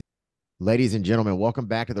Ladies and gentlemen, welcome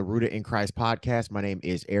back to the Rooted in Christ podcast. My name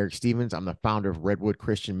is Eric Stevens. I'm the founder of Redwood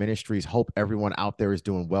Christian Ministries. Hope everyone out there is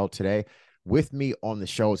doing well today. With me on the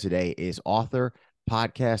show today is author,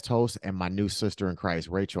 podcast host, and my new sister in Christ,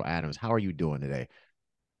 Rachel Adams. How are you doing today?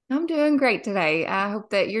 I'm doing great today. I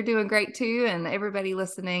hope that you're doing great too. And everybody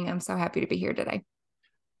listening, I'm so happy to be here today.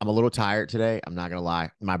 I'm a little tired today. I'm not going to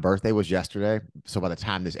lie. My birthday was yesterday. So by the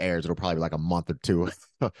time this airs, it'll probably be like a month or two.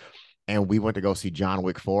 And we went to go see John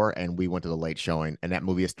Wick 4 and we went to the late showing. And that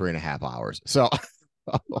movie is 3.5 hours. So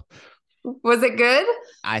Was it good?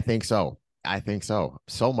 I think so. I think so.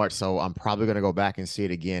 So much so, I'm probably going to go back and see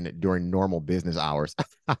it again during normal business hours.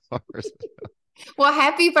 Well,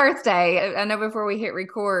 happy birthday. I know before we hit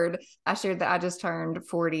record, I shared that I just turned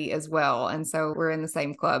 40 as well. And so we're in the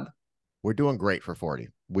same club. We're doing great for 40.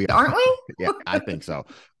 We are. Aren't we? Yeah, I think so.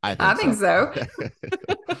 I I think think so.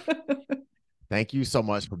 so. Thank you so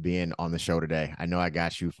much for being on the show today. I know I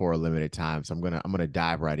got you for a limited time, so I'm gonna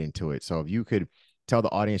dive right into it. So if you could tell the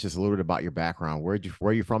audience just a little bit about your background, where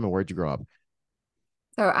you from and where'd you grow up?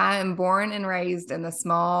 So I am born and raised in the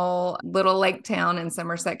small little lake town in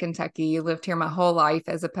Somerset, Kentucky. Lived here my whole life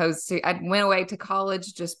as opposed to I went away to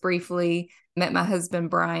college just briefly, met my husband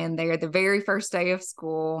Brian there the very first day of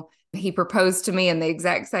school. He proposed to me in the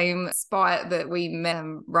exact same spot that we met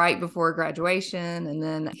him right before graduation. And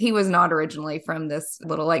then he was not originally from this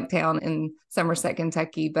little lake town in Somerset,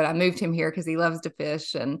 Kentucky, but I moved him here because he loves to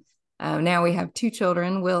fish. And now we have two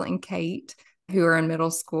children, Will and Kate, who are in middle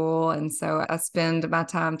school. And so I spend my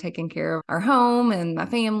time taking care of our home and my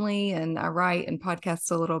family, and I write and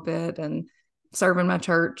podcast a little bit and serve in my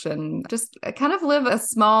church and just kind of live a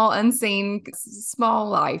small, unseen, small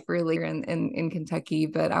life really in Kentucky,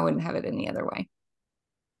 but I wouldn't have it any other way.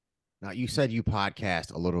 Now you said you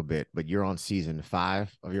podcast a little bit, but you're on season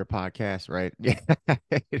 5 of your podcast, right? Yeah.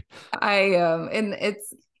 And it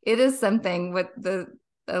is something with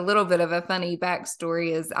a little bit of a funny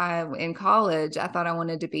backstory is in college, I thought I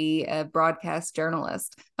wanted to be a broadcast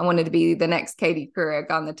journalist. I wanted to be the next Katie Couric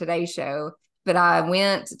on the Today Show. But I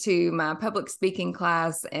went to my public speaking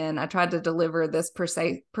class and I tried to deliver this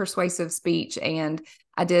persuasive speech, and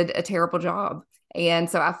I did a terrible job. And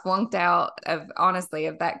so I flunked out of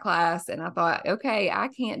that class. And I thought, okay, I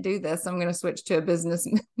can't do this. I'm going to switch to a business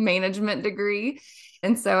management degree.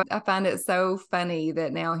 And so I find it so funny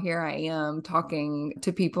that now here I am talking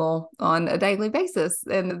to people on a daily basis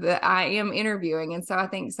and that I am interviewing. And so I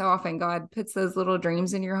think so often God puts those little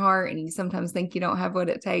dreams in your heart and you sometimes think you don't have what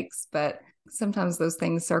it takes, but sometimes those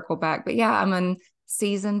things circle back. But yeah, I'm in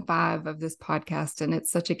season 5 of this podcast, and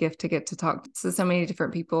it's such a gift to get to talk to so many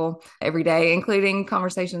different people every day, including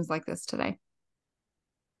conversations like this today.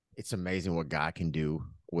 It's amazing what God can do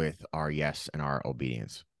with our yes and our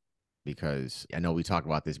obedience, because I know we talked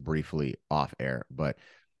about this briefly off air, but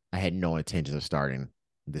I had no intention of starting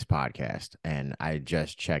this podcast. And I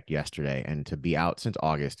just checked yesterday, and to be out since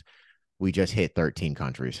August, we just hit 13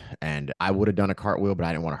 countries. And I would have done a cartwheel, but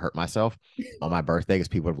I didn't want to hurt myself on my birthday because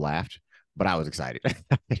people would have laughed. But I was excited.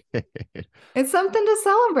 It's something to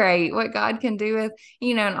celebrate what God can do with,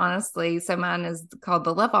 and honestly, so mine is called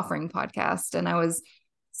the Love Offering Podcast. And I was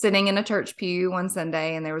sitting in a church pew one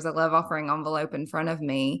Sunday and there was a love offering envelope in front of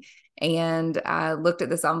me. And I looked at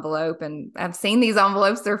this envelope, and I've seen these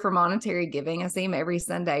envelopes, they're for monetary giving. I see them every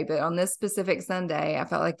Sunday, but on this specific Sunday, I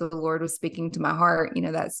felt like the Lord was speaking to my heart,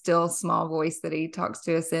 that still small voice that he talks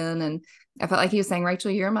to us in. And I felt like he was saying, Rachel,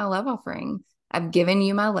 you're my love offering. I've given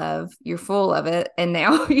you my love. You're full of it. And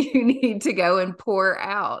now you need to go and pour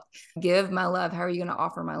out. Give my love. How are you going to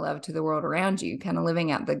offer my love to the world around you? Kind of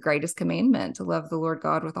living out the greatest commandment to love the Lord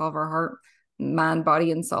God with all of our heart, mind, body,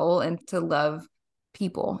 and soul, and to love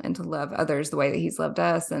people and to love others the way that he's loved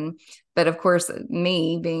us. But of course,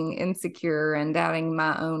 me being insecure and doubting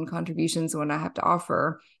my own contributions when I have to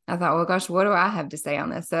offer, I thought, well, gosh, what do I have to say on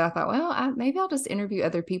this? So I thought, well, maybe I'll just interview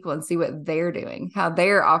other people and see what they're doing, how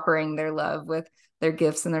they're offering their love with their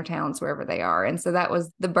gifts and their talents wherever they are. And so that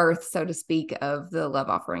was the birth, so to speak, of the Love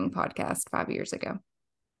Offering podcast 5 years ago.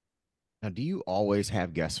 Now, do you always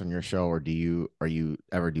have guests on your show, or are you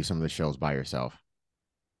ever do some of the shows by yourself?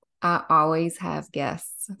 I always have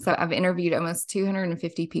guests. So I've interviewed almost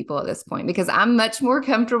 250 people at this point because I'm much more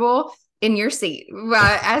comfortable in your seat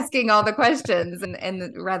by asking all the questions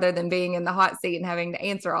and rather than being in the hot seat and having to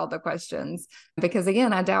answer all the questions, because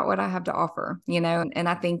again, I doubt what I have to offer, and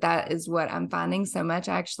I think that is what I'm finding so much.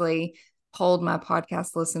 I actually hold my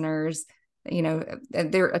podcast listeners,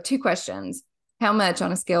 there are 2 questions. How much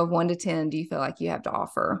on a scale of 1 to 10 do you feel like you have to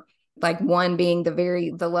offer? like 1 being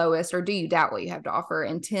the lowest, or do you doubt what you have to offer,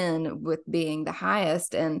 and 10 with being the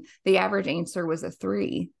highest. And the average answer was a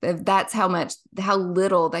 3. That's how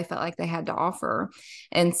little they felt like they had to offer.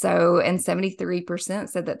 And 73%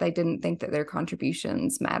 said that they didn't think that their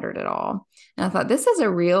contributions mattered at all. And I thought, this is a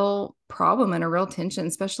real problem and a real tension,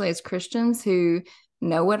 especially as Christians who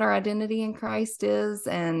know what our identity in Christ is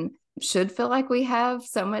and should feel like we have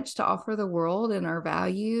so much to offer the world and our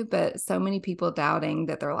value, but so many people doubting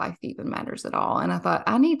that their life even matters at all. And I thought,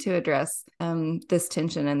 I need to address this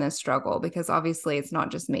tension and this struggle, because obviously it's not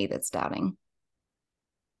just me that's doubting.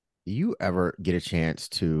 Do you ever get a chance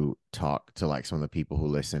to talk to like some of the people who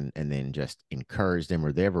listen and then just encourage them,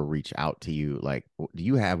 or they ever reach out to you? Like, do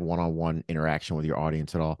you have one-on-one interaction with your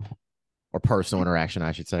audience at all, or personal interaction,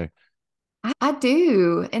 I should say? I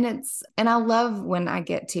do. And I love when I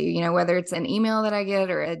get to, whether it's an email that I get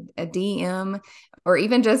or a DM, or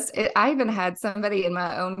even I even had somebody in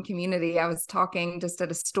my own community. I was talking just at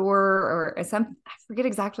a store or I forget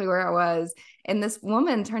exactly where I was. And this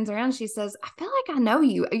woman turns around, she says, I feel like I know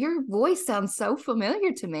you. Your voice sounds so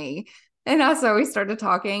familiar to me. And so we started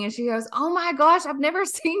talking, and she goes, oh my gosh, I've never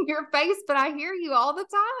seen your face, but I hear you all the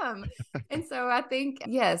time. And so I think,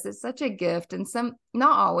 yes, it's such a gift. And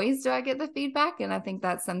not always do I get the feedback. And I think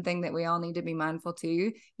that's something that we all need to be mindful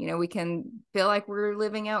too. We can feel like we're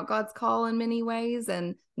living out God's call in many ways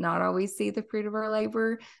and not always see the fruit of our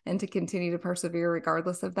labor, and to continue to persevere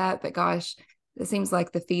regardless of that. But gosh, it seems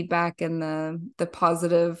like the feedback and the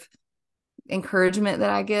positive encouragement that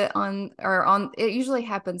I get it usually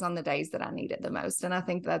happens on the days that I need it the most. And I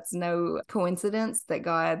think that's no coincidence that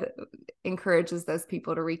God encourages those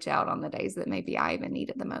people to reach out on the days that maybe I even need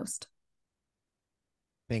it the most.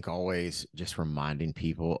 I think always just reminding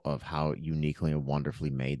people of how uniquely and wonderfully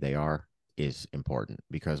made they are is important,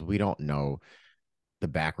 because we don't know the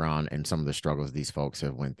background and some of the struggles these folks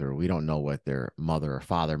have went through. We don't know what their mother or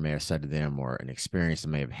father may have said to them, or an experience they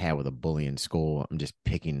may have had with a bully in school. I'm just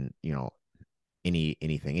picking,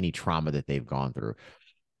 any trauma that they've gone through,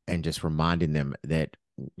 and just reminding them that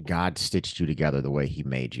God stitched you together the way he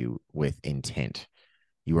made you, with intent.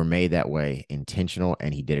 You were made that way, intentional,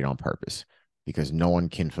 and he did it on purpose, because no one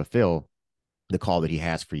can fulfill the call that he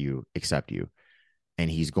has for you except you. And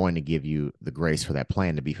he's going to give you the grace for that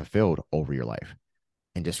plan to be fulfilled over your life.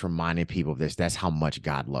 And just reminding people of this, that's how much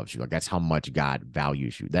God loves you. Like, that's how much God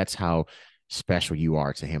values you. That's how special you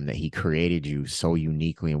are to him, that he created you so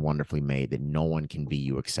uniquely and wonderfully made that no one can be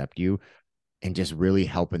you except you. And just really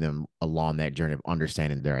helping them along that journey of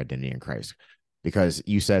understanding their identity in Christ. Because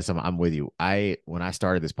you said something, I'm with you. When I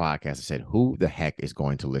started this podcast, I said, who the heck is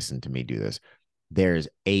going to listen to me do this? There's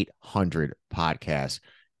 800 podcasts.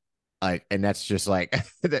 And that's just like,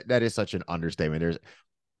 that is such an understatement. There's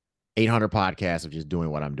 800 podcasts of just doing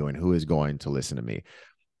what I'm doing. Who is going to listen to me?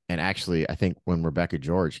 And actually, I think when Rebecca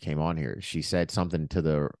George came on here, she said something to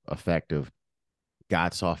the effect of,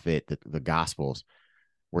 God saw fit that the gospels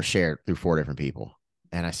were shared through 4 different people.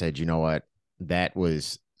 And I said, you know what? That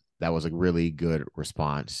was a really good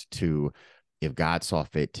response to, if God saw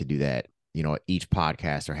fit to do that, each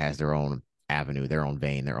podcaster has their own avenue, their own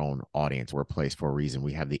vein, their own audience. We're placed for a reason.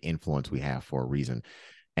 We have the influence we have for a reason.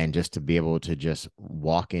 And just to be able to just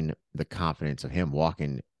walk in the confidence of him,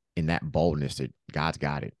 walking in that boldness that God's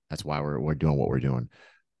got it. That's why we're doing what we're doing.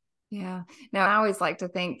 Yeah. Now, I always like to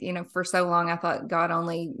think, for so long, I thought God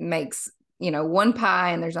only makes, one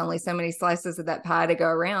pie, and there's only so many slices of that pie to go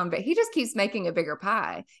around, but he just keeps making a bigger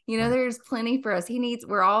pie. Right. There's plenty for us.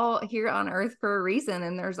 We're all here on earth for a reason,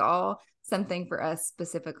 and there's all something for us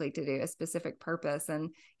specifically to do, a specific purpose. And,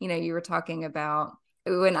 you were talking about,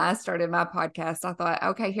 when I started my podcast, I thought,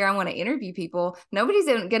 okay, here I want to interview people. Nobody's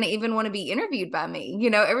going to even want to be interviewed by me.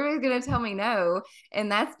 Everybody's going to tell me no.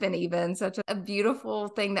 And that's been even such a beautiful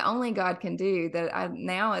thing that only God can do, that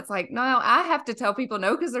now it's like, no, I have to tell people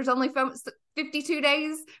no, because there's only 52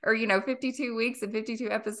 days or, 52 weeks and 52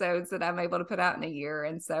 episodes that I'm able to put out in a year.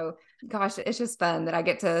 And so, gosh, it's just fun that I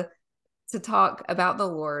get to talk about the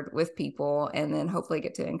Lord with people, and then hopefully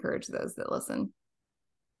get to encourage those that listen.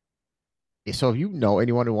 So if you know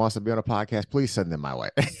anyone who wants to be on a podcast, please send them my way.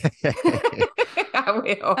 I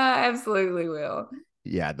will. I absolutely will.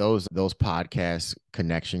 Yeah, those podcast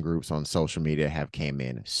connection groups on social media have came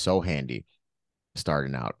in so handy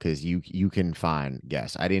starting out, because you can find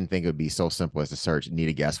guests. I didn't think it would be so simple as to search need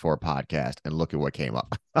a guest for a podcast, and look at what came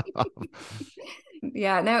up.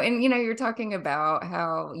 Yeah, no, and you're talking about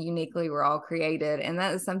how uniquely we're all created, and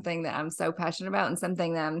that is something that I'm so passionate about, and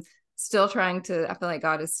something that I'm still I feel like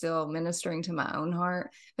God is still ministering to my own heart.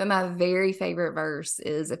 But my very favorite verse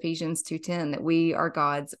is Ephesians 2:10, that we are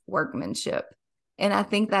God's workmanship. And I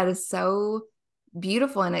think that is so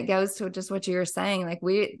beautiful. And it goes to just what you were saying. Like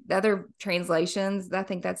the other translations, I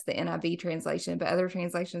think that's the NIV translation, but other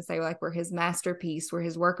translations say like we're his masterpiece, we're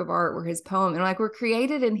his work of art, we're his poem. And like we're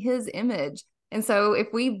created in his image. And so if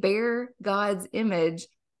we bear God's image,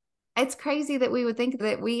 it's crazy that we would think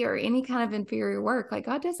that we are any kind of inferior work. Like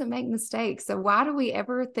God doesn't make mistakes. So why do we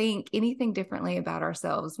ever think anything differently about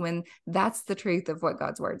ourselves when that's the truth of what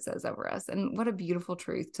God's word says over us? And what a beautiful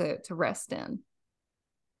truth to rest in.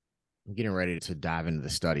 I'm getting ready to dive into the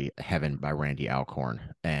study Heaven by Randy Alcorn.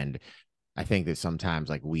 And I think that sometimes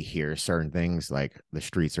like we hear certain things like the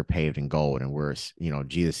streets are paved in gold and we're,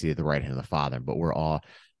 Jesus seated at the right hand of the Father, but we're all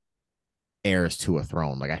heirs to a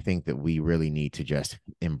throne. Like I think that we really need to just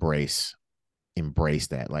embrace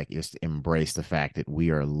that, like just embrace the fact that we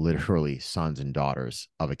are literally sons and daughters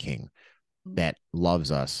of a king that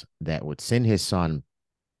loves us, that would send his son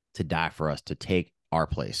to die for us, to take our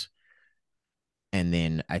place. And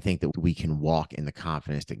then I think that we can walk in the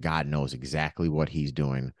confidence that God knows exactly what he's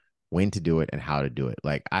doing, when to do it, and how to do it.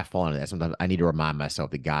 Like I fall into that. Sometimes I need to remind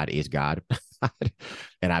myself that God is God.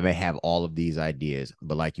 And I may have all of these ideas,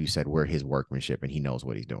 but like you said, we're his workmanship and he knows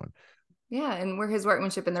what he's doing. Yeah. And we're his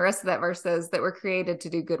workmanship. And the rest of that verse says that we're created to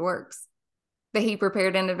do good works that he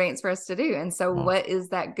prepared in advance for us to do. And so what is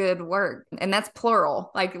that good work? And that's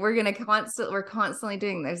plural. Like we're constantly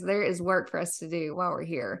doing this. There is work for us to do while we're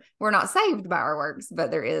here. We're not saved by our works, but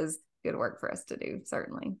there is good work for us to do,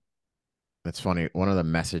 certainly. That's funny. One of the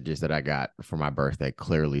messages that I got for my birthday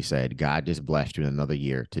clearly said, God just blessed you in another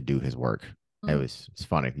year to do his work. Mm-hmm. It's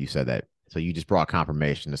funny you said that. So you just brought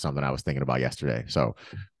confirmation to something I was thinking about yesterday. So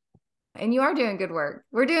and you are doing good work.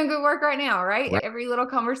 We're doing good work right now, right? Every little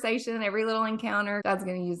conversation, every little encounter, God's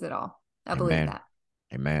going to use it all. I believe that.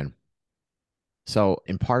 Amen. So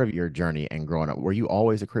in part of your journey and growing up, were you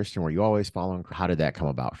always a Christian? Were you always following? How did that come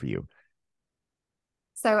about for you?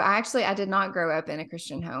 So I did not grow up in a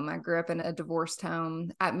Christian home. I grew up in a divorced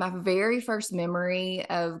home. My very first memory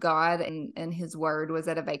of God and his word was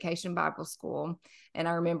at a vacation Bible school. And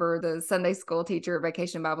I remember the Sunday school teacher,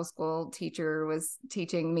 vacation Bible school teacher, was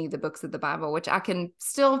teaching me the books of the Bible, which I can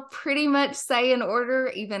still pretty much say in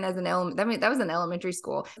order, even as that was an elementary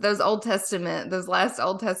school. Those last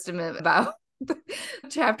Old Testament Bible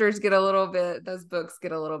chapters those books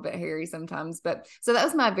get a little bit hairy sometimes. But so that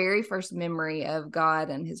was my very first memory of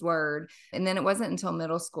God and his word. And then it wasn't until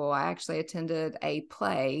middle school I actually attended a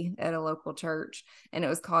play at a local church, and it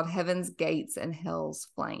was called Heaven's Gates and Hell's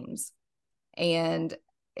Flames. And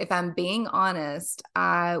if I'm being honest,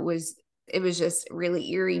 it was just really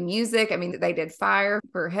eerie music. I mean, they did fire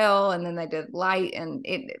for hell, and then they did light and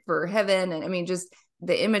it for heaven. And I mean, just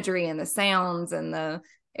the imagery and the sounds and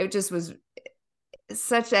it just was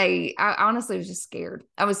I honestly was just scared.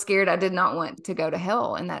 I was scared. I did not want to go to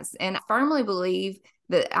hell. And I firmly believe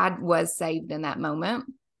that I was saved in that moment.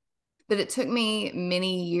 But it took me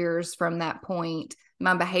many years from that point.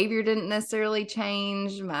 My behavior didn't necessarily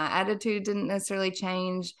change. My attitude didn't necessarily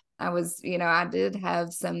change. I did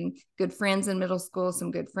have some good friends in middle school,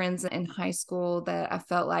 some good friends in high school that I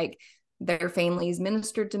felt like their families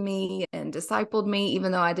ministered to me and discipled me,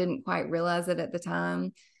 even though I didn't quite realize it at the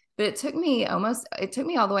time. But it took me all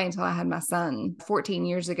the way until I had my son 14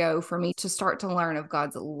 years ago for me to start to learn of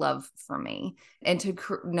God's love for me and to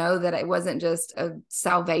know that it wasn't just a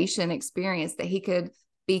salvation experience, that he could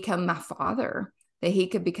become my father, that he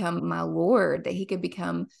could become my Lord, that he could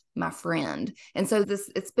become my friend. And so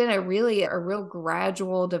it's been a real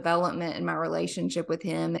gradual development in my relationship with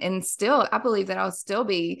him. And still, I believe that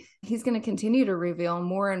he's going to continue to reveal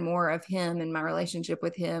more and more of him in my relationship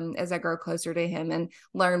with him as I grow closer to him and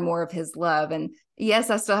learn more of his love. And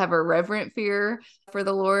yes, I still have a reverent fear for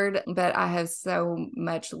the Lord, but I have so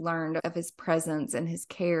much learned of his presence and his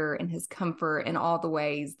care and his comfort in all the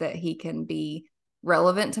ways that he can be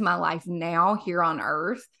relevant to my life now here on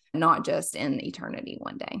earth, not just in eternity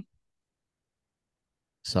one day.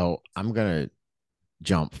 So I'm going to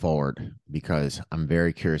jump forward because I'm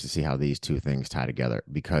very curious to see how these two things tie together,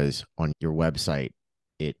 because on your website,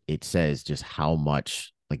 it says just how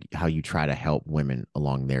much, like how you try to help women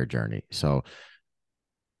along their journey. So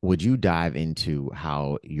would you dive into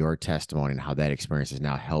how your testimony and how that experience has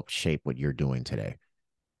now helped shape what you're doing today?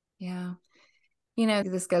 Yeah.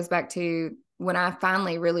 This goes back to when I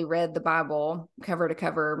finally really read the Bible cover to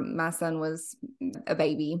cover. My son was a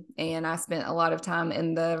baby, and I spent a lot of time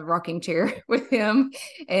in the rocking chair with him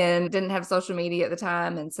and didn't have social media at the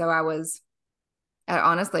time. And so I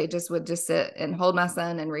honestly would just sit and hold my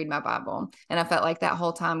son and read my Bible. And I felt like that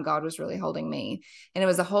whole time God was really holding me. And it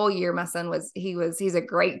was a whole year. My son he's a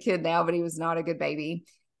great kid now, but he was not a good baby.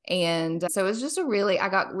 And so it was just I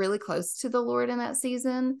got really close to the Lord in that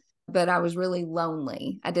season. but I was really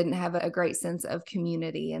lonely. I didn't have a great sense of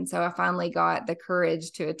community. And so I finally got the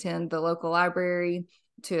courage to attend the local library.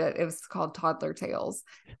 It was called Toddler Tales.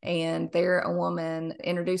 And there a woman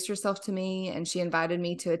introduced herself to me, and she invited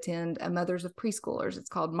me to attend a Mothers of Preschoolers. It's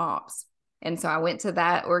called MOPS. And so I went to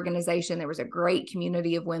that organization. There was a great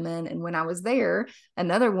community of women. And when I was there,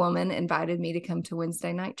 another woman invited me to come to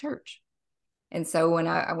Wednesday night church. And so when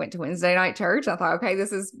I went to Wednesday night church, I thought, okay,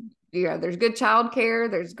 this is, there's good childcare.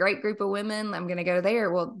 There's a great group of women. I'm going to go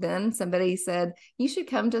there. Well, then somebody said, you should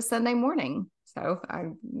come to Sunday morning. So I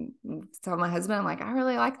told my husband, I'm like, I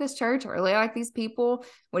really like this church. I really like these people.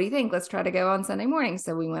 What do you think? Let's try to go on Sunday morning.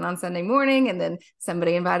 So we went on Sunday morning, and then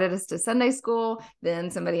somebody invited us to Sunday school. Then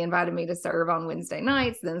somebody invited me to serve on Wednesday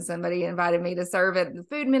nights. Then somebody invited me to serve at the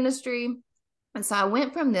food ministry. And so I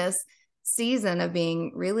went from this season of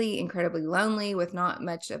being really incredibly lonely with not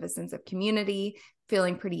much of a sense of community,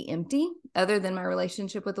 feeling pretty empty other than my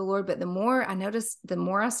relationship with the Lord. But the more I noticed, the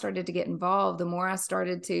more I started to get involved, the more I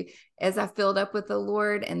started to, as I filled up with the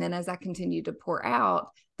Lord, and then as I continued to pour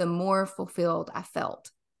out, the more fulfilled I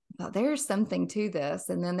felt. I thought, there's something to this.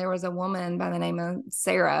 And then there was a woman by the name of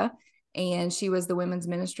Sarah, and she was the women's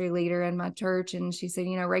ministry leader in my church. And she said,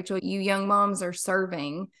 Rachel, you young moms are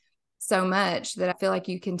serving so much that I feel like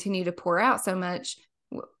you continue to pour out so much.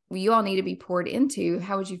 You all need to be poured into.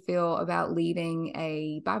 How would you feel about leading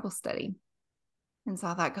a Bible study? And so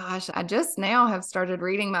I thought, gosh, I just now have started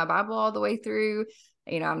reading my Bible all the way through.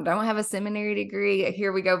 I don't have a seminary degree.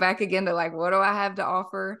 Here we go back again to like, what do I have to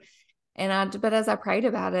offer? But as I prayed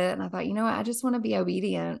about it, and I thought, I just want to be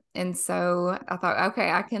obedient. And so I thought, okay,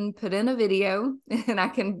 I can put in a video and I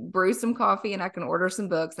can brew some coffee and I can order some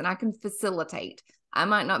books and I can facilitate. I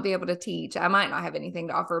might not be able to teach. I might not have anything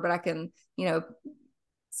to offer, but I can,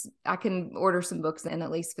 I can order some books and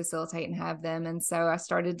at least facilitate and have them. And so I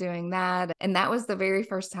started doing that. And that was the very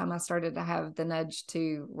first time I started to have the nudge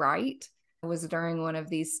to write. It was during one of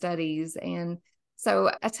these studies. And so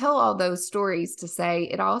I tell all those stories to say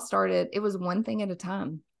it all started, it was one thing at a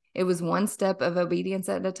time. It was one step of obedience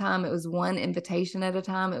at a time. It was one invitation at a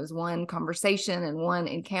time. It was one conversation and one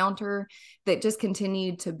encounter that just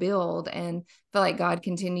continued to build, and feel like God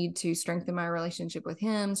continued to strengthen my relationship with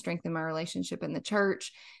him, strengthen my relationship in the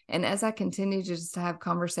church. And as I continued just to have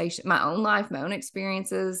conversation, my own life, my own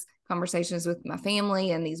experiences, conversations with my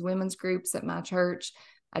family and these women's groups at my church,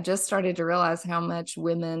 I just started to realize how much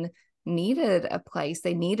women needed a place.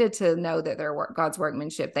 They needed to know that they're God's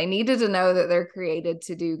workmanship. They needed to know that they're created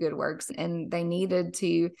to do good works, and they needed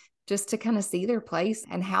to just to kind of see their place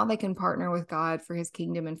and how they can partner with God for his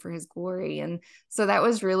kingdom and for his glory. And so that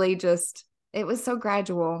was really just, it was so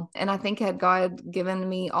gradual. And I think had God given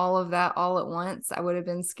me all of that all at once, I would have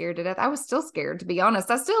been scared to death. I was still scared, to be honest.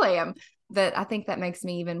 I still am. But I think that makes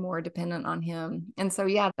me even more dependent on him. And so,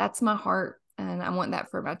 yeah, that's my heart. And I want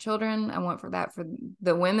that for my children. I want for that for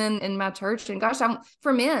the women in my church. And gosh,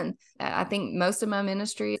 for men. I think most of my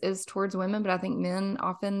ministry is towards women, but I think men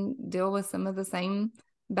often deal with some of the same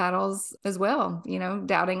battles as well,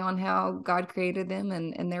 doubting on how God created them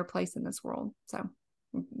and their place in this world. So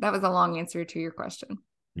that was a long answer to your question.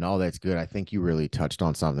 No, that's good. I think you really touched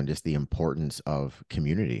on something, just the importance of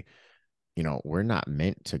community. We're not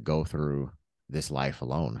meant to go through this life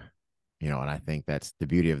alone. And I think that's the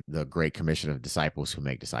beauty of the Great Commission of disciples who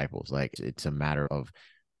make disciples. Like, it's a matter of,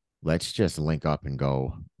 let's just link up and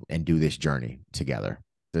go and do this journey together.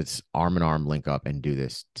 Let's arm in arm link up and do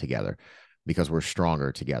this together, because we're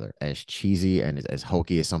stronger together. As cheesy and as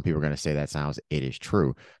hokey as some people are going to say that sounds, it is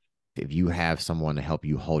true. If you have someone to help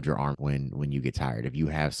you hold your arm when you get tired, if you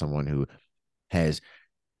have someone who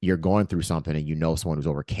you're going through something and someone who's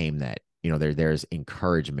overcame that, there's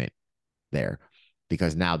encouragement there.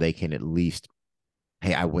 Because now they can at least,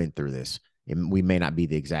 hey, I went through this. We may not be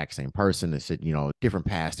the exact same person. It's, different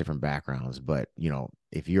past, different backgrounds. But,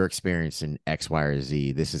 if you're experiencing X, Y, or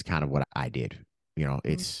Z, this is kind of what I did.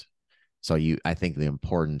 It's so I think the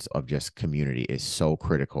importance of just community is so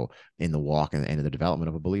critical in the walk and the development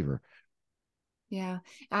of a believer. Yeah.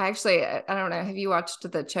 I don't know. Have you watched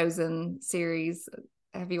the Chosen series?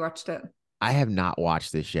 Have you watched it? I have not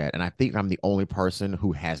watched this yet, and I think I'm the only person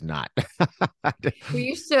who has not. Well,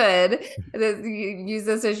 you should. Use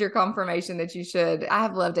this as your confirmation that you should. I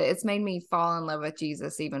have loved it. It's made me fall in love with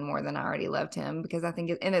Jesus even more than I already loved him, because I think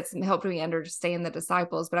it's helped me understand the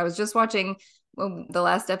disciples. But I was just watching the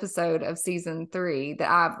last episode of season 3 that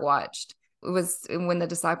I've watched. It was when the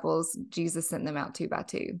disciples, Jesus sent them out 2 by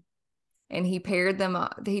 2. And he paired them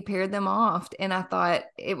off. And I thought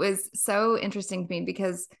it was so interesting to me,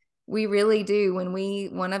 because We really do. When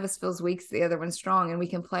one of us feels weak, the other one's strong, and we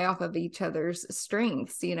can play off of each other's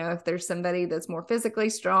strengths. If there's somebody that's more physically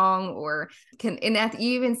strong or you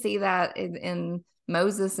even see that in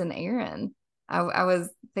Moses and Aaron. I was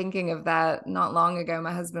thinking of that not long ago.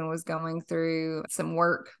 My husband was going through some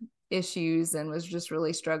work issues and was just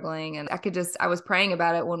really struggling. And I was praying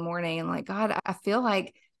about it one morning and like, God, I feel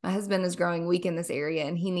like my husband is growing weak in this area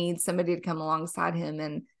and he needs somebody to come alongside him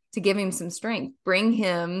and to give him some strength. Bring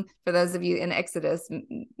him, for those of you in Exodus,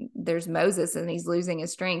 there's Moses and he's losing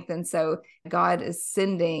his strength. And so God is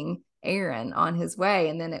sending Aaron on his way.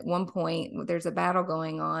 And then at one point there's a battle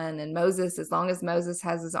going on, and Moses, as long as Moses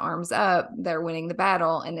has his arms up, they're winning the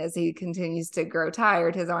battle. And as he continues to grow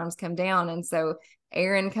tired, his arms come down. And so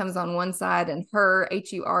Aaron comes on one side and Hur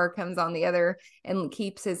comes on the other and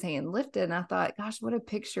keeps his hand lifted. And I thought, gosh, what a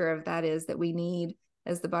picture of that is that we need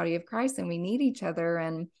as the body of Christ, and we need each other.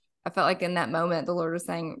 And I felt like in that moment, the Lord was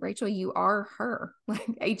saying, Rachel, you are her, like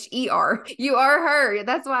H-E-R, you are her.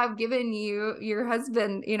 That's why I've given you your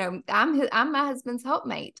husband. I'm my husband's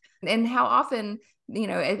helpmate. And how often,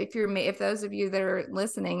 if those of you that are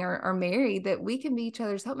listening are married, that we can be each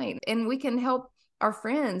other's helpmate and we can help our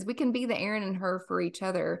friends. We can be the Aaron and Hur for each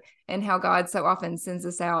other. And how God so often sends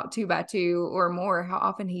us out 2 by 2 or more, how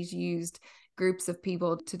often he's used groups of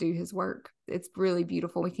people to do his work. It's really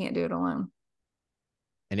beautiful. We can't do it alone.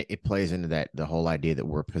 And it plays into the whole idea that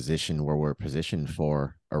we're positioned where we're positioned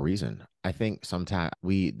for a reason. I think sometimes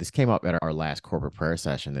this came up at our last corporate prayer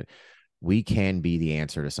session, that we can be the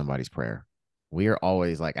answer to somebody's prayer. We are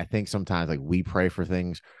always like, I think sometimes like we pray for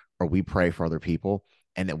things or we pray for other people,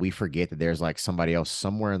 and that we forget that there's like somebody else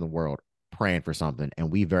somewhere in the world praying for something. And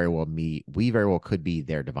we very well could be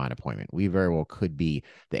their divine appointment. We very well could be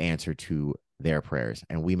the answer to their prayers,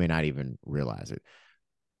 and we may not even realize it.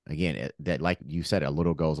 Again, that, like you said, a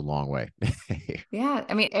little goes a long way. Yeah.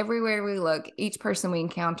 I mean, everywhere we look, each person we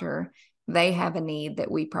encounter, they have a need that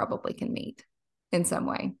we probably can meet in some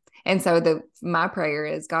way. And so my prayer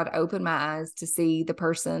is, God, open my eyes to see the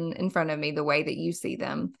person in front of me the way that you see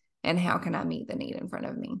them. And how can I meet the need in front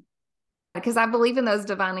of me? Because I believe in those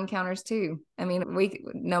divine encounters too. I mean,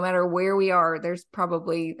 no matter where we are, there's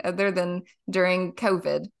probably, other than during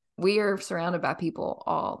COVID, we are surrounded by people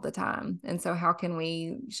all the time. And so how can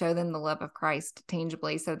we show them the love of Christ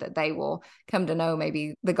tangibly so that they will come to know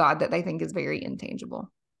maybe the God that they think is very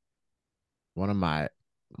intangible? One of my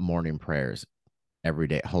morning prayers every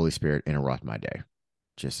day, Holy Spirit, interrupt my day.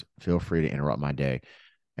 Just feel free to interrupt my day.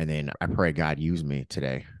 And then I pray, God, use me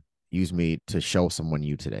today. Use me to show someone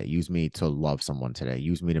you today. Use me to love someone today.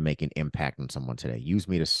 Use me to make an impact on someone today. Use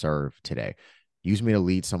me to serve today. Use me to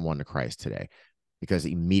lead someone to Christ today. Because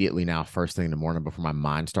immediately now, first thing in the morning, before my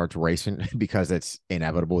mind starts racing, because it's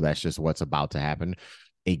inevitable, that's just what's about to happen,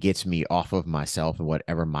 it gets me off of myself and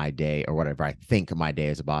whatever my day or whatever I think my day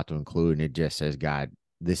is about to include. And it just says, God,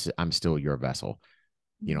 I'm still your vessel.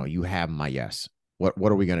 You have my yes. What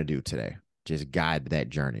are we going to do today? Just guide that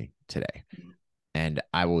journey today. And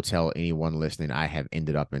I will tell anyone listening, I have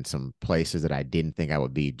ended up in some places that I didn't think I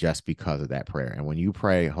would be just because of that prayer. And when you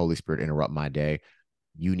pray, Holy Spirit, interrupt my day,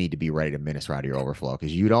 you need to be ready to minister out of your overflow,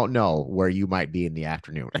 because you don't know where you might be in the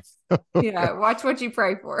afternoon. Yeah. Watch what you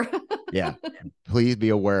pray for. Yeah. Please be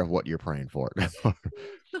aware of what you're praying for.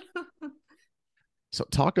 So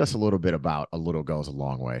talk to us a little bit about a little goes a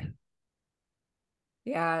long way.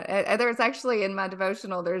 Yeah, there's actually in my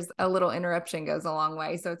devotional, there's a little interruption goes a long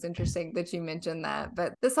way. So it's interesting that you mentioned that.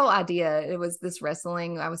 But this whole idea, it was this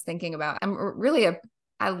wrestling I was thinking about.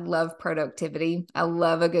 I love productivity. I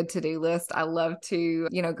love a good to-do list. I love to,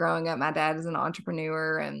 growing up, my dad is an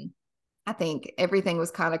entrepreneur, and I think everything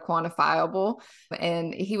was kind of quantifiable,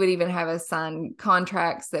 and he would even have us sign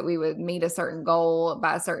contracts that we would meet a certain goal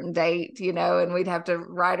by a certain date, and we'd have to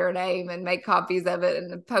write our name and make copies of it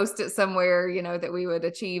and post it somewhere, that we would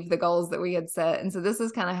achieve the goals that we had set. And so this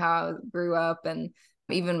is kind of how I grew up. And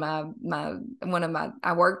even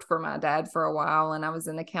I worked for my dad for a while, and I was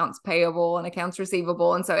in accounts payable and accounts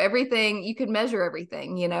receivable. And so everything, you could measure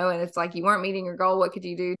everything, and it's like you weren't meeting your goal. What could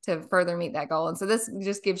you do to further meet that goal? And so this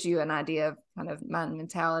just gives you an idea of kind of my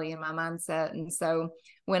mentality and my mindset. And so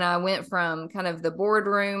when I went from kind of the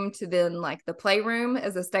boardroom to then like the playroom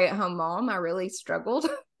as a stay-at-home mom, I really struggled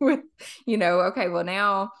with, okay, well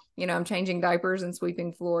now, I'm changing diapers and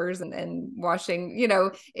sweeping floors and washing,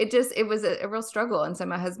 it was a real struggle. And so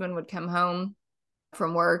my husband would come home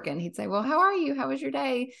from work and he'd say, well, how are you? How was your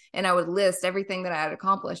day? And I would list everything that I had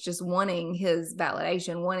accomplished, just wanting his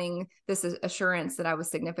validation, wanting this assurance that I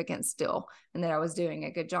was significant still and that I was doing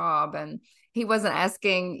a good job. And he wasn't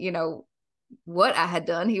asking, what I had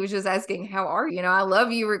done. He was just asking, how are you? I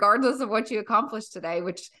love you regardless of what you accomplished today,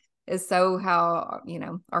 which is so how,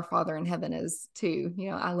 our Father in heaven is too.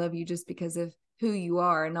 I love you just because of who you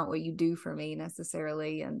are and not what you do for me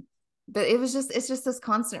necessarily. But it's just this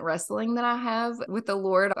constant wrestling that I have with the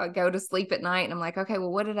Lord. I go to sleep at night and I'm like, okay,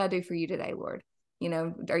 well, what did I do for you today, Lord?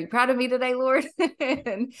 Are you proud of me today, Lord?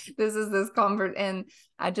 And this is this comfort. And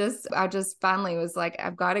I just finally was like,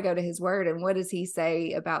 I've got to go to his word. And what does he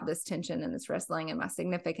say about this tension and this wrestling and my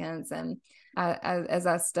significance? And as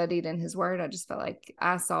I studied in his word, I just felt like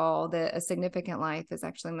I saw that a significant life is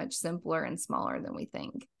actually much simpler and smaller than we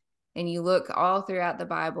think. And you look all throughout the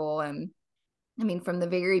Bible, and I mean, from the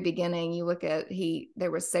very beginning, you look at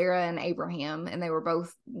there was Sarah and Abraham, and they were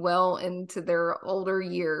both well into their older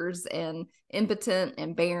years and impotent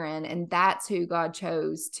and barren. And that's who God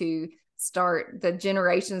chose to start the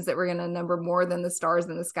generations that were going to number more than the stars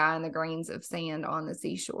in the sky and the grains of sand on the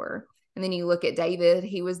seashore. And then you look at David,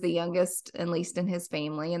 he was the youngest and least in his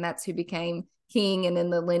family, and that's who became king and in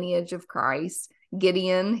the lineage of Christ.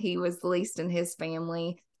 Gideon, he was the least in his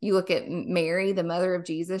family. You look at Mary, the mother of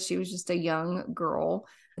Jesus, she was just a young girl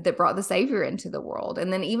that brought the Savior into the world.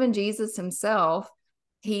 And then even Jesus himself,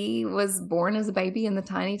 he was born as a baby in the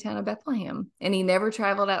tiny town of Bethlehem, and he never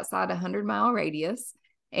traveled outside a 100-mile radius.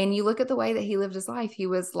 And you look at the way that he lived his life, he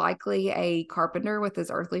was likely a carpenter with his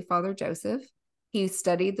earthly father, Joseph. He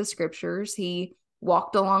studied the scriptures. He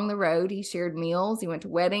walked along the road. He shared meals. He went to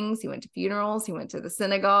weddings. He went to funerals. He went to the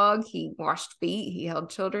synagogue. He washed feet. He held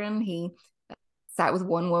children. He sat with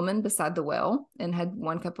one woman beside the well and had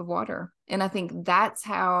one cup of water. And I think that's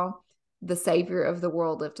how the Savior of the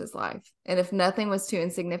world lived his life. And if nothing was too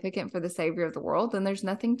insignificant for the Savior of the world, then there's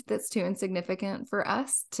nothing that's too insignificant for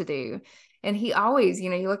us to do. And he always,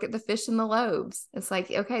 you look at the fish and the loaves. It's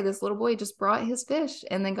like, okay, this little boy just brought his fish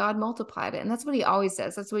and then God multiplied it. And that's what he always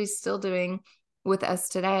does. That's what he's still doing with us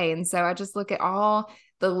today. And so I just look at all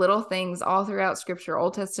the little things all throughout Scripture,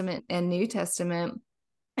 Old Testament and New Testament,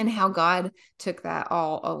 and how God took that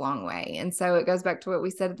all a long way. And so it goes back to what we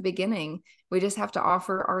said at the beginning. We just have to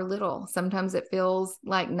offer our little. Sometimes it feels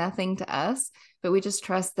like nothing to us, but we just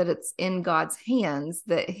trust that it's in God's hands,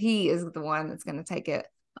 that he is the one that's going to take it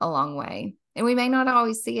a long way. And we may not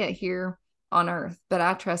always see it here on earth, but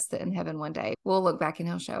I trust that in heaven one day we'll look back and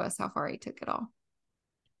he'll show us how far he took it all.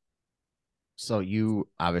 So you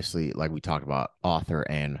obviously, like we talked about, author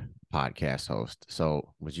and podcast host.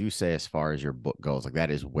 So would you say, as far as your book goes, like that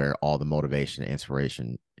is where all the motivation and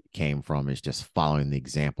inspiration came from, is just following the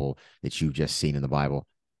example that you've just seen in the Bible?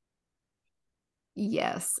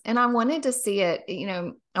 Yes. And I wanted to see it,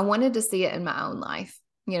 I wanted to see it in my own life,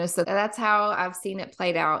 so that's how I've seen it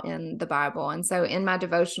played out in the Bible. And so in my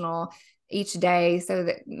devotional each day, so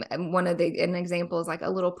that an example is like a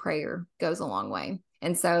little prayer goes a long way.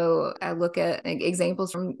 And so I look at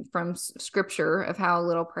examples from Scripture of how a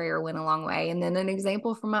little prayer went a long way, and then an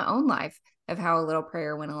example from my own life of how a little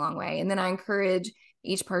prayer went a long way. And then I encourage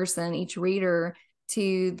each person, each reader,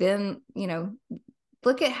 to then,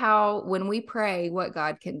 look at how, when we pray, what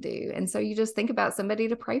God can do. And so you just think about somebody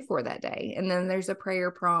to pray for that day. And then there's a prayer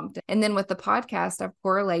prompt. And then with the podcast, I've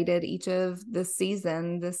correlated each of this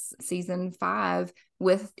season 5,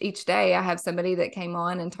 with each day. I have somebody that came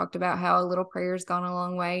on and talked about how a little prayer's gone a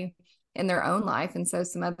long way in their own life. And so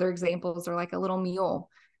some other examples are like a little meal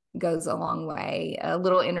goes a long way. A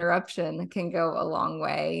little interruption can go a long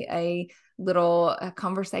way. A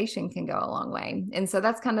conversation can go a long way. And so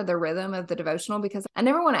that's kind of the rhythm of the devotional, because I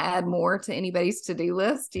never want to add more to anybody's to-do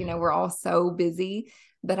list. We're all so busy,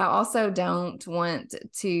 but I also don't want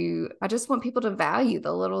to, I just want people to value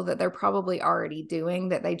the little that they're probably already doing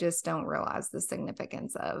that they just don't realize the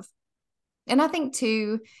significance of. And I think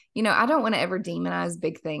too, I don't want to ever demonize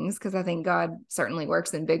big things, because I think God certainly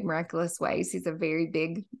works in big, miraculous ways. He's a very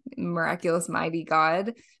big, miraculous, mighty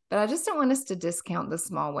God. But I just don't want us to discount the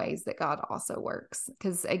small ways that God also works.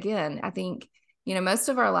 Because again, I think, most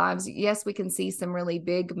of our lives, yes, we can see some really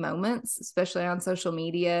big moments, especially on social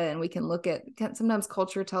media. And we can look at, sometimes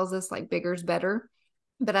culture tells us like bigger's better.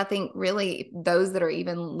 But I think really those that are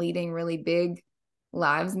even leading really big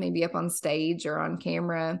lives, maybe up on stage or on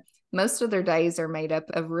camera, most of their days are made up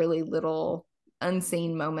of really little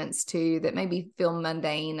unseen moments too, that maybe feel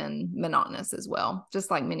mundane and monotonous as well,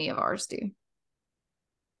 just like many of ours do.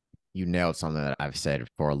 You nailed something that I've said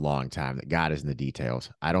for a long time, that God is in the details.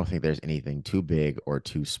 I don't think there's anything too big or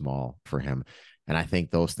too small for him. And I think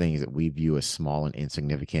those things that we view as small and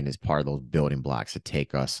insignificant is part of those building blocks that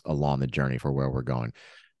take us along the journey for where we're going.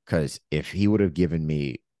 Because if he would have given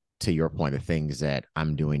me, to your point, the things that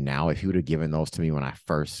I'm doing now, if he would have given those to me when I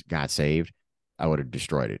first got saved, I would have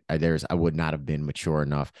destroyed it. I would not have been mature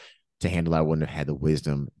enough to handle it. I wouldn't have had the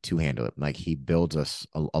wisdom to handle it. Like, he builds us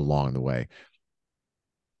along the way.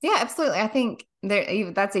 Yeah, absolutely. I think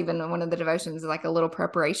that's even one of the devotions, like a little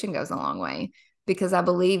preparation goes a long way, because I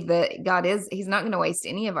believe that He's not going to waste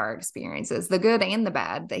any of our experiences, the good and the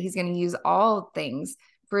bad, that He's going to use all things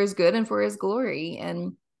for His good and for His glory.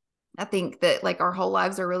 And I think that like our whole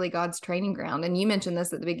lives are really God's training ground. And you mentioned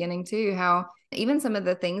this at the beginning too, how even some of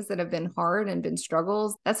the things that have been hard and been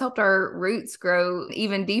struggles, that's helped our roots grow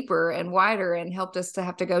even deeper and wider and helped us to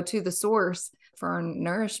have to go to the source for our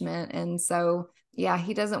nourishment. And so, yeah,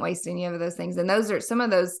 He doesn't waste any of those things. And those are some of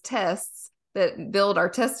those tests that build our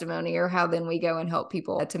testimony, or how then we go and help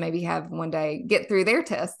people to maybe have one day get through their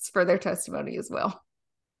tests for their testimony as well.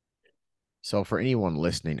 So, for anyone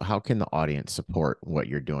listening, how can the audience support what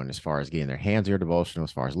you're doing as far as getting their hands on your devotional,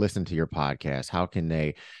 as far as listening to your podcast? How can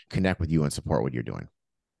they connect with you and support what you're doing?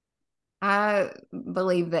 I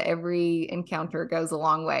believe that every encounter goes a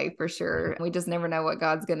long way for sure. We just never know what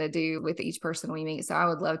God's going to do with each person we meet. So I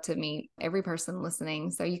would love to meet every person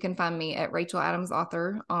listening. So you can find me at Rachel Adams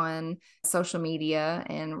Author on social media,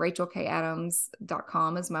 and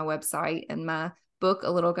rachelkadams.com is my website. And my book,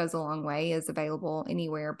 A Little Goes a Long Way, is available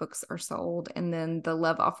anywhere books are sold. And then the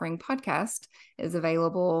Love Offering podcast is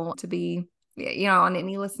available to be, on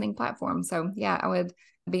any listening platform. So yeah, I would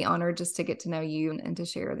be honored just to get to know you and to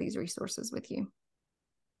share these resources with you.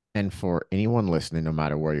 And for anyone listening, no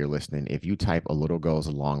matter where you're listening, if you type "A Little Goes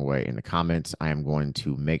a Long Way" in the comments, I am going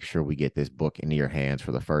to make sure we get this book into your hands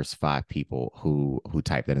for the first 5 people who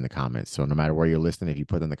type that in the comments. So no matter where you're listening, if you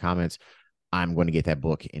put in the comments, I'm going to get that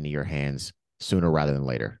book into your hands sooner rather than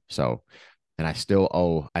later. So, and I still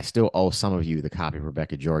owe some of you the copy of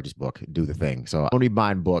Rebecca George's book, Do the Thing. So I'm only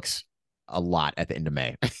buying books a lot at the end of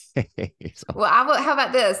May. So, Well, I will. How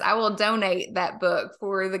about this? I will donate that book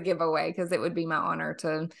for the giveaway, because it would be my honor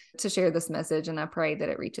to share this message, and I pray that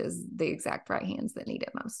it reaches the exact right hands that need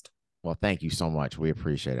it most. well, thank you so much. We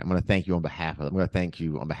appreciate it. I'm going to thank you on behalf of. I'm going to thank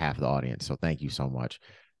you on behalf of the audience. So thank you so much.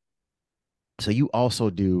 So you also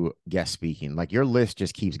do guest speaking, like your list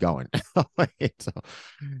just keeps going.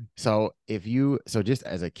 So just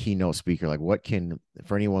as a keynote speaker, like what can,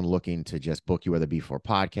 for anyone looking to just book you, whether it be for a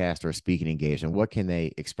podcast or a speaking engagement, what can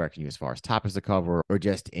they expect from you as far as topics to cover, or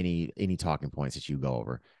just any talking points that you go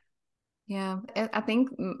over? Yeah, I think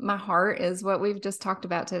my heart is what we've just talked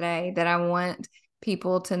about today, that I want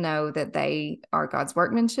people to know that they are God's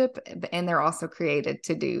workmanship, and they're also created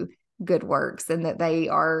to do good works, and that they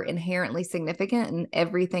are inherently significant, and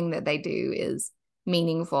everything that they do is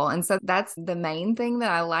meaningful. And so that's the main thing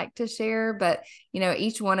that I like to share. But,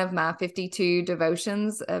 each one of my 52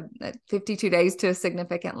 devotions, 52 days to a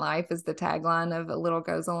significant life, is the tagline of A Little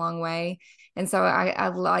Goes a Long Way. And so I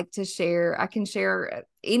like to share, I can share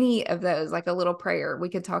any of those, like a little prayer. We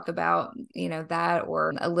could talk about, that,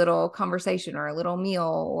 or a little conversation, or a little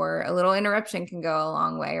meal, or a little interruption can go a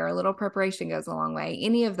long way, or a little preparation goes a long way.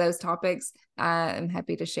 Any of those topics, I am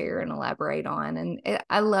happy to share and elaborate on. And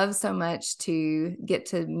I love so much to get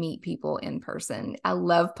to meet people in person. I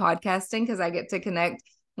love podcasting because I get to connect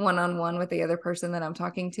one-on-one with the other person that I'm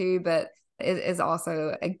talking to, but it is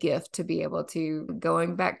also a gift to be able to,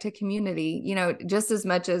 going back to community, just as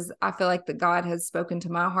much as I feel like that God has spoken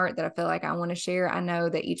to my heart that I feel like I want to share, I know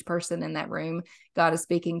that each person in that room, God is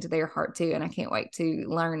speaking to their heart too. And I can't wait to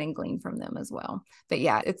learn and glean from them as well. But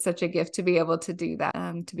yeah, it's such a gift to be able to do that,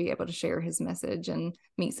 to be able to share His message and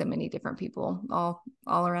meet so many different people all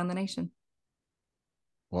around the nation.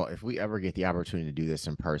 Well, if we ever get the opportunity to do this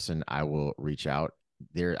in person, I will reach out.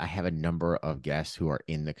 I have a number of guests who are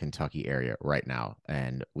in the Kentucky area right now,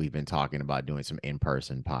 and we've been talking about doing some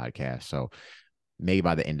in-person podcasts. So maybe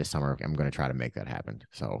by the end of summer, I'm going to try to make that happen.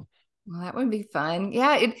 So, well, that would be fun.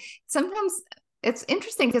 Yeah, sometimes it's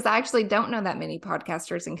interesting because I actually don't know that many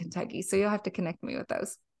podcasters in Kentucky, so you'll have to connect me with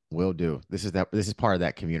those. Will do. This is part of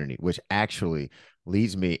that community, which actually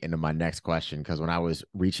leads me into my next question. Because when I was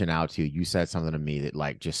reaching out to you, you said something to me that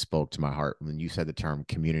like just spoke to my heart when you said the term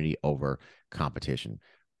community over competition.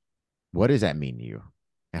 What does that mean to you?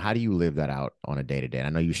 And how do you live that out on a day to day? I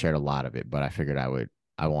know you shared a lot of it, but I figured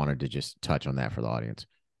I wanted to just touch on that for the audience.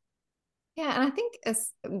 Yeah, and I think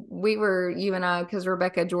you and I, because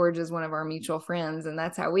Rebecca George is one of our mutual friends, and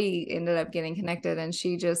that's how we ended up getting connected. And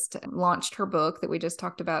she just launched her book that we just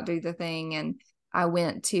talked about, Do the Thing. And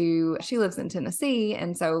she lives in Tennessee.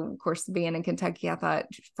 And so, of course, being in Kentucky, I thought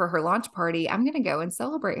for her launch party, I'm going to go and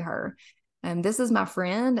celebrate her. And this is my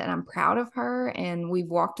friend, and I'm proud of her. And we've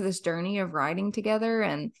walked this journey of writing together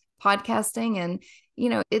and podcasting. And,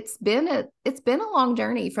 it's been a long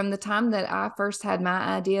journey from the time that I first had my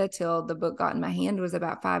idea till the book got in my hand was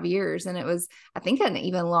about 5 years. And it was, I think, an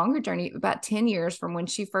even longer journey, about 10 years from when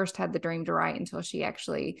she first had the dream to write until she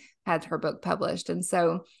actually had her book published. And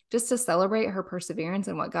so just to celebrate her perseverance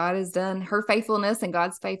and what God has done, her faithfulness and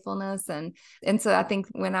God's faithfulness. And so I think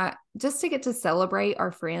just to get to celebrate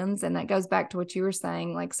our friends, and that goes back to what you were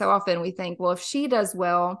saying, like so often we think, well, if she does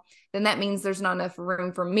well, then that means there's not enough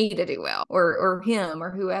room for me to do well, or him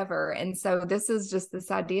or whoever. And so this is just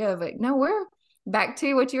this idea of like, no, we're back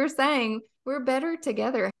to what you were saying. We're better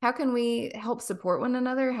together. How can we help support one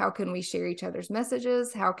another? How can we share each other's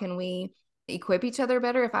messages? How can we equip each other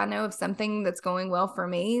better? If I know of something that's going well for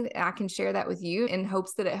me, I can share that with you in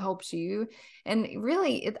hopes that it helps you. And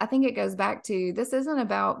really, I think it goes back to, this isn't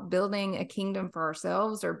about building a kingdom for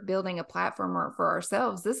ourselves or building a platform for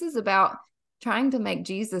ourselves. This is about trying to make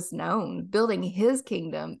Jesus known, building his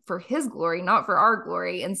kingdom for his glory, not for our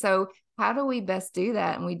glory. And so how do we best do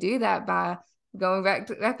that? And we do that by going back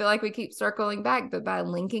to, I feel like we keep circling back, but by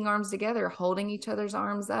linking arms together, holding each other's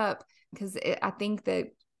arms up, because I think that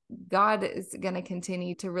God is going to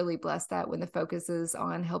continue to really bless that when the focus is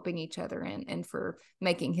on helping each other and for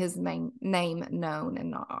making his name known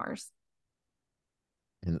and not ours.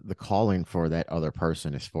 And the calling for that other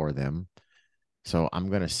person is for them. So I'm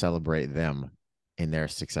going to celebrate them in their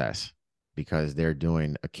success because they're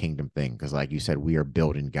doing a kingdom thing. Because like you said, we are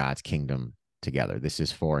building God's kingdom together. This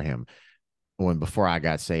is for him. Before I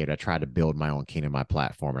got saved, I tried to build my own kingdom, my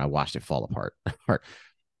platform, and I watched it fall apart.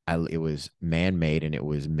 It was man-made, and it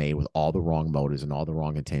was made with all the wrong motives and all the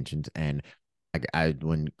wrong intentions. And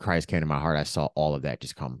when Christ came to my heart, I saw all of that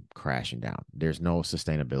just come crashing down. There's no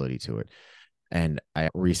sustainability to it. And I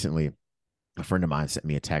recently, a friend of mine sent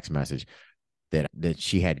me a text message that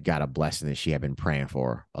she had got a blessing that she had been praying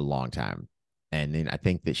for a long time. And then I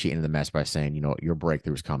think that she ended the message by saying, your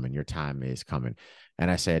breakthrough is coming. Your time is coming. And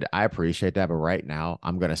I said, I appreciate that. But right now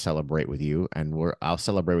I'm going to celebrate with you, and I'll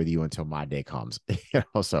celebrate with you until my day comes.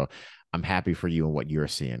 So I'm happy for you and what you're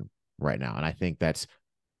seeing right now. And I think that's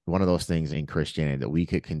one of those things in Christianity that we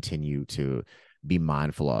could continue to be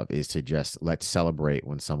mindful of, is to just let's celebrate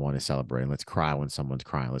when someone is celebrating. Let's cry when someone's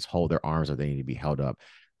crying. Let's hold their arms if they need to be held up.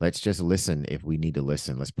 Let's just listen if we need to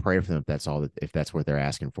listen. Let's pray for them if that's what they're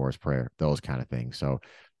asking for is prayer, those kind of things. So,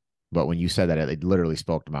 but when you said that, it literally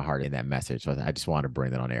spoke to my heart in that message. So I just wanted to bring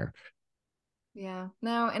that on air. Yeah,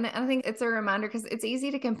 no, and I think it's a reminder because it's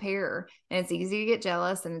easy to compare and it's easy to get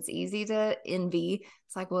jealous and it's easy to envy.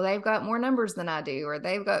 It's like, well, they've got more numbers than I do, or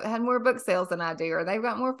they've had more book sales than I do, or they've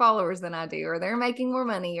got more followers than I do, or they're making more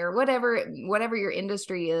money, or whatever your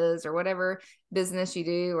industry is, or whatever business you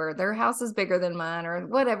do, or their house is bigger than mine, or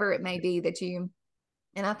whatever it may be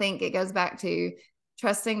and I think it goes back to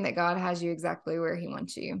trusting that God has you exactly where he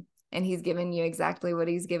wants you, and he's given you exactly what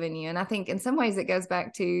he's given you. And I think in some ways it goes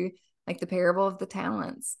back to like the parable of the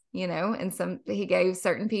talents, and he gave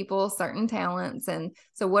certain people certain talents. And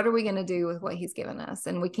so what are we going to do with what he's given us?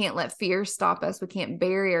 And we can't let fear stop us. We can't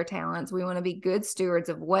bury our talents. We want to be good stewards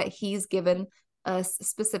of what he's given us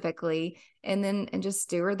specifically, and just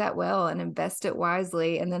steward that well and invest it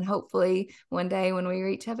wisely. And then hopefully one day when we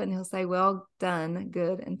reach heaven, he'll say, well done,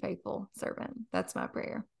 good and faithful servant. That's my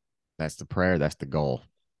prayer. That's the prayer. That's the goal.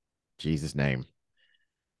 In Jesus' name.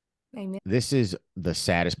 Amen. This is the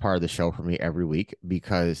saddest part of the show for me every week,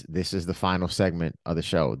 because this is the final segment of the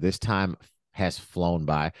show. This time has flown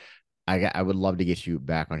by. I would love to get you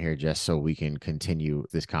back on here just so we can continue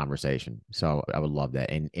this conversation. So I would love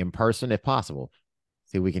that. And in person, if possible,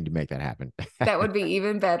 see if we can make that happen. That would be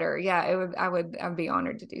even better. Yeah, I'd be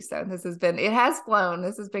honored to do so. It has flown.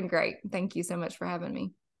 This has been great. Thank you so much for having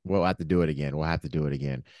me. We'll have to do it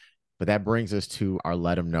again. But that brings us to our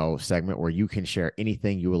Let Them Know segment, where you can share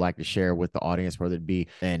anything you would like to share with the audience, whether it be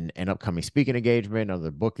an upcoming speaking engagement or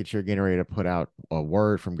the book that you're getting ready to put out, a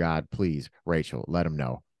word from God. Please, Rachel, let them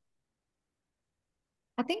know.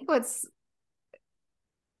 I think what's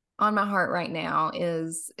on my heart right now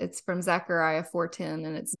it's from Zechariah 4:10,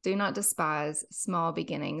 and it's, do not despise small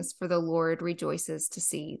beginnings, for the Lord rejoices to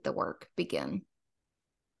see the work begin.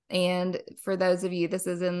 And for those of you,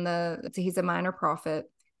 he's a minor prophet.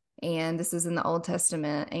 And this is in the Old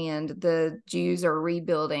Testament, and the Jews are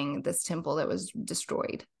rebuilding this temple that was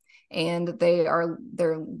destroyed. And they're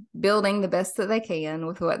building the best that they can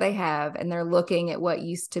with what they have, and they're looking at what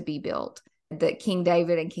used to be built that King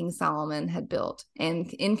David and King Solomon had built.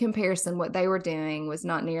 And in comparison, what they were doing was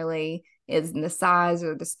not nearly as in the size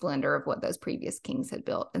or the splendor of what those previous kings had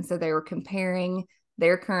built. And so they were comparing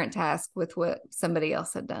their current task with what somebody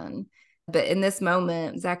else had done. But in this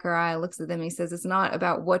moment, Zechariah looks at them and he says, it's not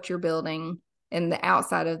about what you're building. in the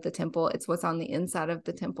outside of the temple. It's what's on the inside of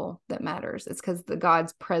the temple that matters. It's because the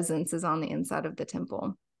God's presence is on the inside of the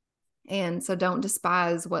temple. And so don't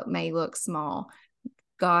despise what may look small.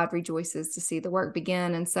 God rejoices to see the work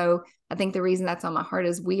begin. And so I think the reason that's on my heart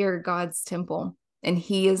is we are God's temple and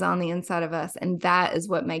he is on the inside of us. And that is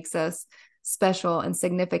what makes us special and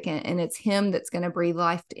significant. And it's him that's going to breathe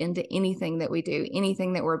life into anything that we do,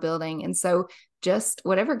 anything that we're building. And so just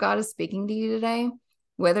whatever God is speaking to you today,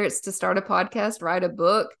 whether it's to start a podcast, write a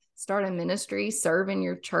book, start a ministry, serve in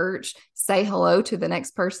your church, say hello to the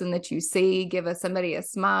next person that you see, give somebody a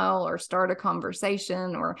smile or start a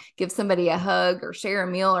conversation or give somebody a hug or share a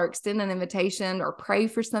meal or extend an invitation or pray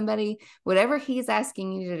for somebody, whatever he's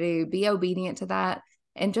asking you to do, be obedient to that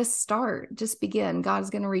and just start, just begin. God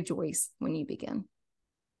is going to rejoice when you begin.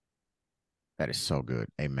 That is so good.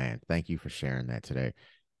 Amen. Thank you for sharing that today.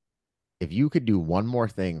 If you could do one more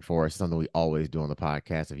thing for us, something we always do on the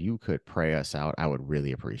podcast, if you could pray us out, I would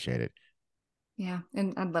really appreciate it. Yeah,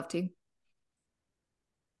 and I'd love to.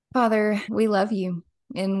 Father, we love you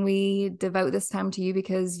and we devote this time to you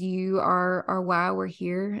because you are why we're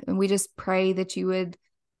here. And we just pray that you would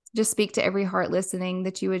just speak to every heart listening,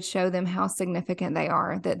 that you would show them how significant they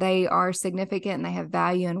are, that they are significant and they have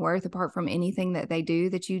value and worth apart from anything that they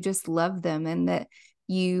do, that you just love them and that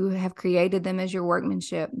you have created them as your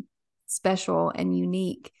workmanship, special and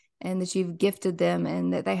unique, and that you've gifted them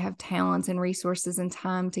and that they have talents and resources and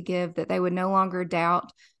time to give, that they would no longer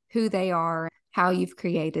doubt who they are, how you've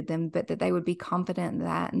created them, but that they would be confident in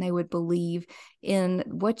that and they would believe in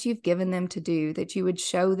what you've given them to do, that you would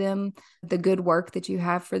show them the good work that you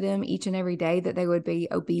have for them each and every day, that they would be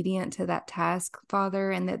obedient to that task,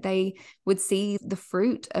 Father, and that they would see the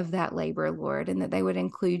fruit of that labor, Lord, and that they would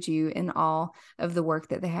include you in all of the work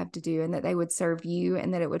that they have to do and that they would serve you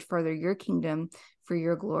and that it would further your kingdom for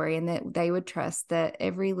your glory and that they would trust that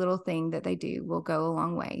every little thing that they do will go a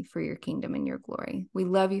long way for your kingdom and your glory. We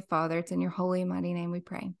love you, Father. It's in your holy and mighty name we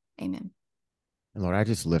pray. Amen. And Lord, I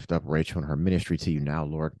just lift up Rachel and her ministry to you now,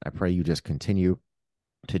 Lord. I pray you just continue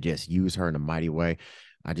to just use her in a mighty way.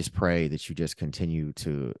 I just pray that you just continue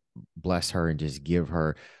to bless her and just give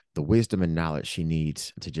her the wisdom and knowledge she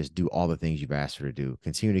needs to just do all the things you've asked her to do.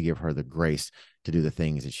 Continue to give her the grace to do the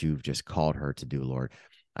things that you've just called her to do, Lord.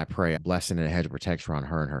 I pray a blessing and a hedge of protection on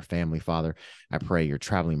her and her family, Father. I pray your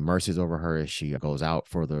traveling mercies over her as she goes out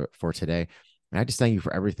for today. And I just thank you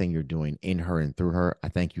for everything you're doing in her and through her. I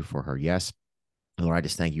thank you for her yes. And Lord, I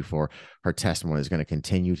just thank you for her testimony is going to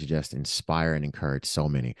continue to just inspire and encourage so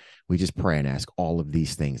many. We just pray and ask all of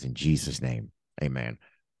these things in Jesus' name. Amen.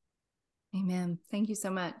 Amen. Thank you so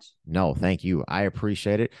much. No, thank you. I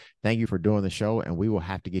appreciate it. Thank you for doing the show, and we will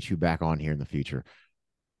have to get you back on here in the future.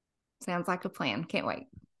 Sounds like a plan. Can't wait.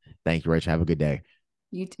 Thank you, Rachel. Have a good day.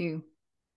 You too.